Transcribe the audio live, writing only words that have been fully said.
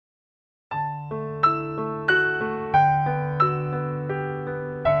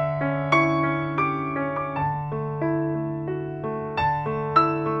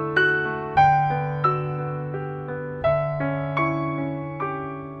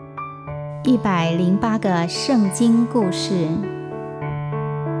108个圣经故事。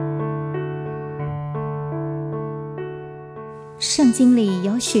圣经里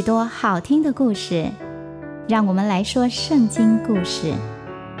有许多好听的故事，让我们来说圣经故事。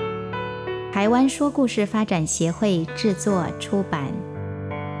台湾说故事发展协会制作出版。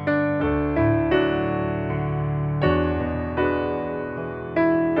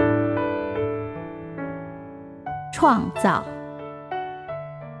创造。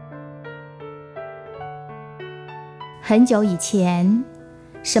很久以前，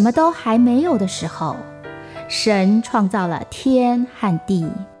什么都还没有的时候，神创造了天和地。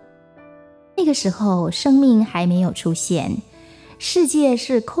那个时候，生命还没有出现，世界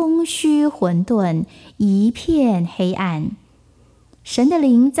是空虚混沌，一片黑暗。神的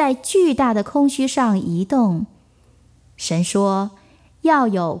灵在巨大的空虚上移动。神说：“要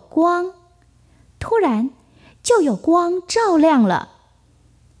有光。”突然，就有光照亮了。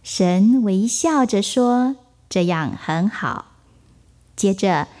神微笑着说：“这样很好。”接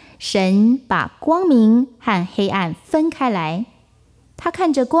着，神把光明和黑暗分开来。他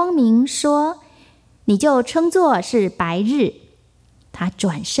看着光明说：“你就称作是白日。”他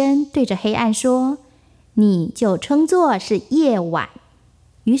转身对着黑暗说：“你就称作是夜晚。”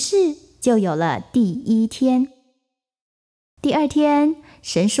于是就有了第一天。第二天，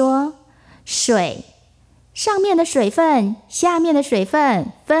神说：“水，上面的水分，下面的水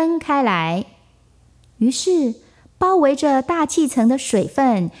分分开来。”于是包围着大气层的水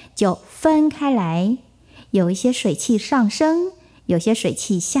分就分开来，有一些水汽上升，有些水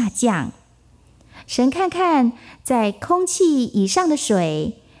汽下降。神看看在空气以上的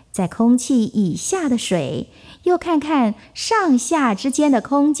水，在空气以下的水，又看看上下之间的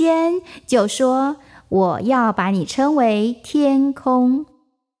空间，就说：“我要把你称为天空。”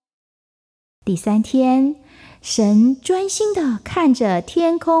第三天，神专心地看着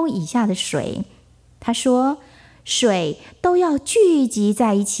天空以下的水，他说：“水都要聚集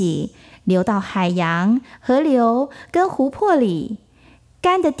在一起，流到海洋、河流跟湖泊里，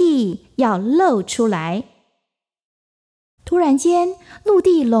干的地要露出来。”突然间，陆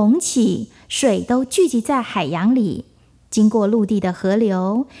地隆起，水都聚集在海洋里，经过陆地的河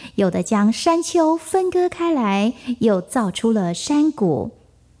流，有的将山丘分割开来，又造出了山谷，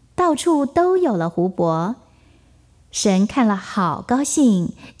到处都有了湖泊。神看了好高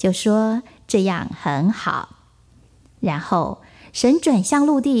兴，就说：“这样很好。”然后神转向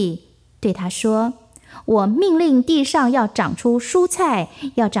陆地，对他说：“我命令地上要长出蔬菜，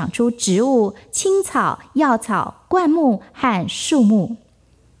要长出植物、青草、药草、灌木和树木。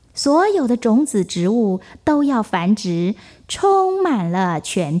所有的种子植物都要繁殖，充满了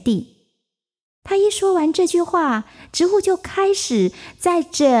全地。”他一说完这句话，植物就开始在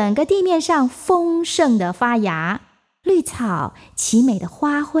整个地面上丰盛的发芽。绿草、奇美的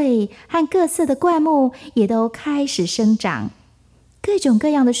花卉和各色的灌木也都开始生长。各种各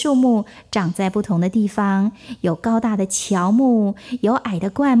样的树木长在不同的地方，有高大的乔木，有矮的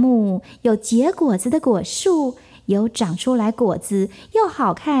灌木，有结果子的果树，有长出来果子又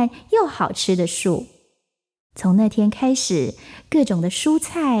好看又好吃的树。从那天开始，各种的蔬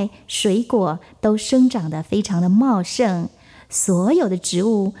菜、水果都生长得非常的茂盛，所有的植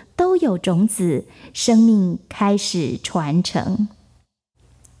物都有种子，生命开始传承。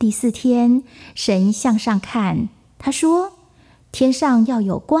第四天，神向上看，他说：“天上要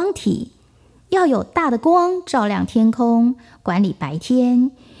有光体，要有大的光照亮天空，管理白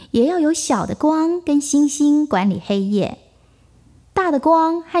天，也要有小的光跟星星管理黑夜。大的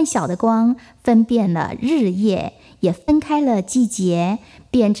光和小的光分辨了日夜，也分开了季节，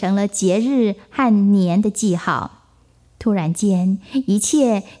变成了节日和年的记号。”突然间，一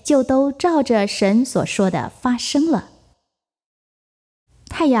切就都照着神所说的发生了。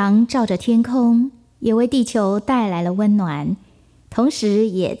太阳照着天空，也为地球带来了温暖，同时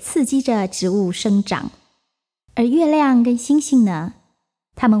也刺激着植物生长。而月亮跟星星呢，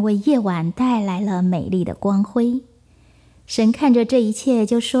它们为夜晚带来了美丽的光辉。神看着这一切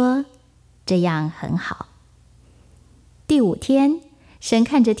就说：“这样很好。”第五天，神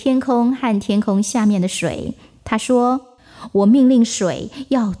看着天空和天空下面的水，他说：“我命令水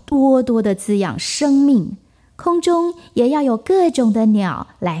要多多的滋养生命，空中也要有各种的鸟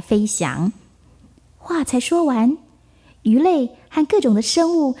来飞翔。”话才说完，鱼类和各种的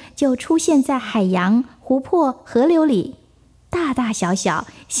生物就出现在海洋、湖泊、河流里，大大小小、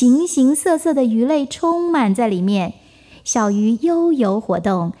形形色色的鱼类充满在里面。小鱼悠游活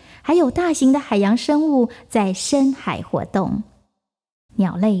动，还有大型的海洋生物在深海活动。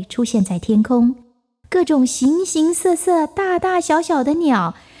鸟类出现在天空，各种形形色色、大大小小的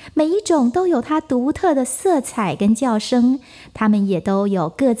鸟，每一种都有它独特的色彩跟叫声，它们也都有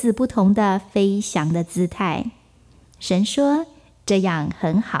各自不同的飞翔的姿态。神说，这样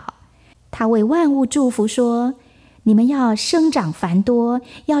很好。他为万物祝福说，你们要生长繁多，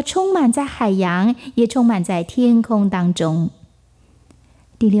要充满在海洋，也充满在天空当中。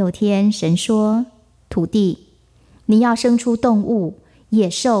第6天，神说，土地，你要生出动物、野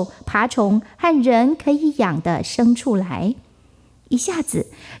兽、爬虫和人可以养的牲畜来。一下子，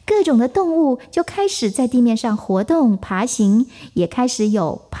各种的动物就开始在地面上活动、爬行，也开始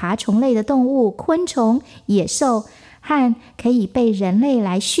有爬虫类的动物、昆虫、野兽和可以被人类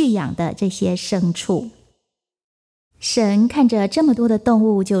来驯养的这些牲畜。神看着这么多的动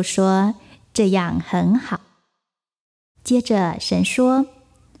物，就说，这样很好。接着神说，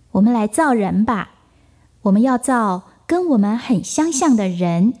我们来造人吧，我们要造跟我们很相像的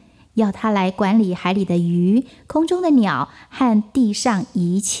人，要他来管理海里的鱼、空中的鸟和地上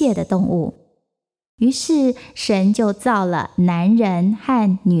一切的动物。于是神就造了男人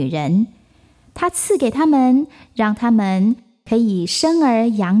和女人，他赐给他们，让他们可以生儿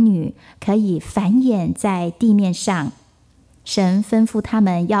养女，可以繁衍在地面上。神吩咐他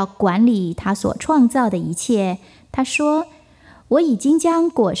们要管理他所创造的一切。他说，我已经将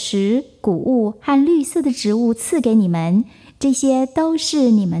果实、谷物和绿色的植物赐给你们，这些都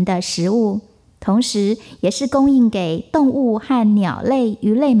是你们的食物，同时也是供应给动物和鸟类、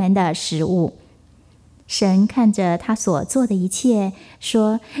鱼类们的食物。神看着他所做的一切，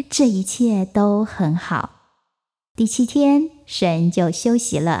说，这一切都很好。第7天，神就休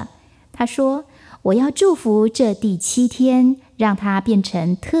息了。他说，我要祝福这第7天，让它变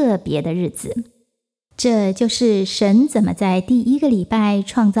成特别的日子。这就是神怎么在第1个礼拜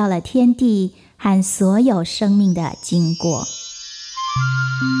创造了天地和所有生命的经过。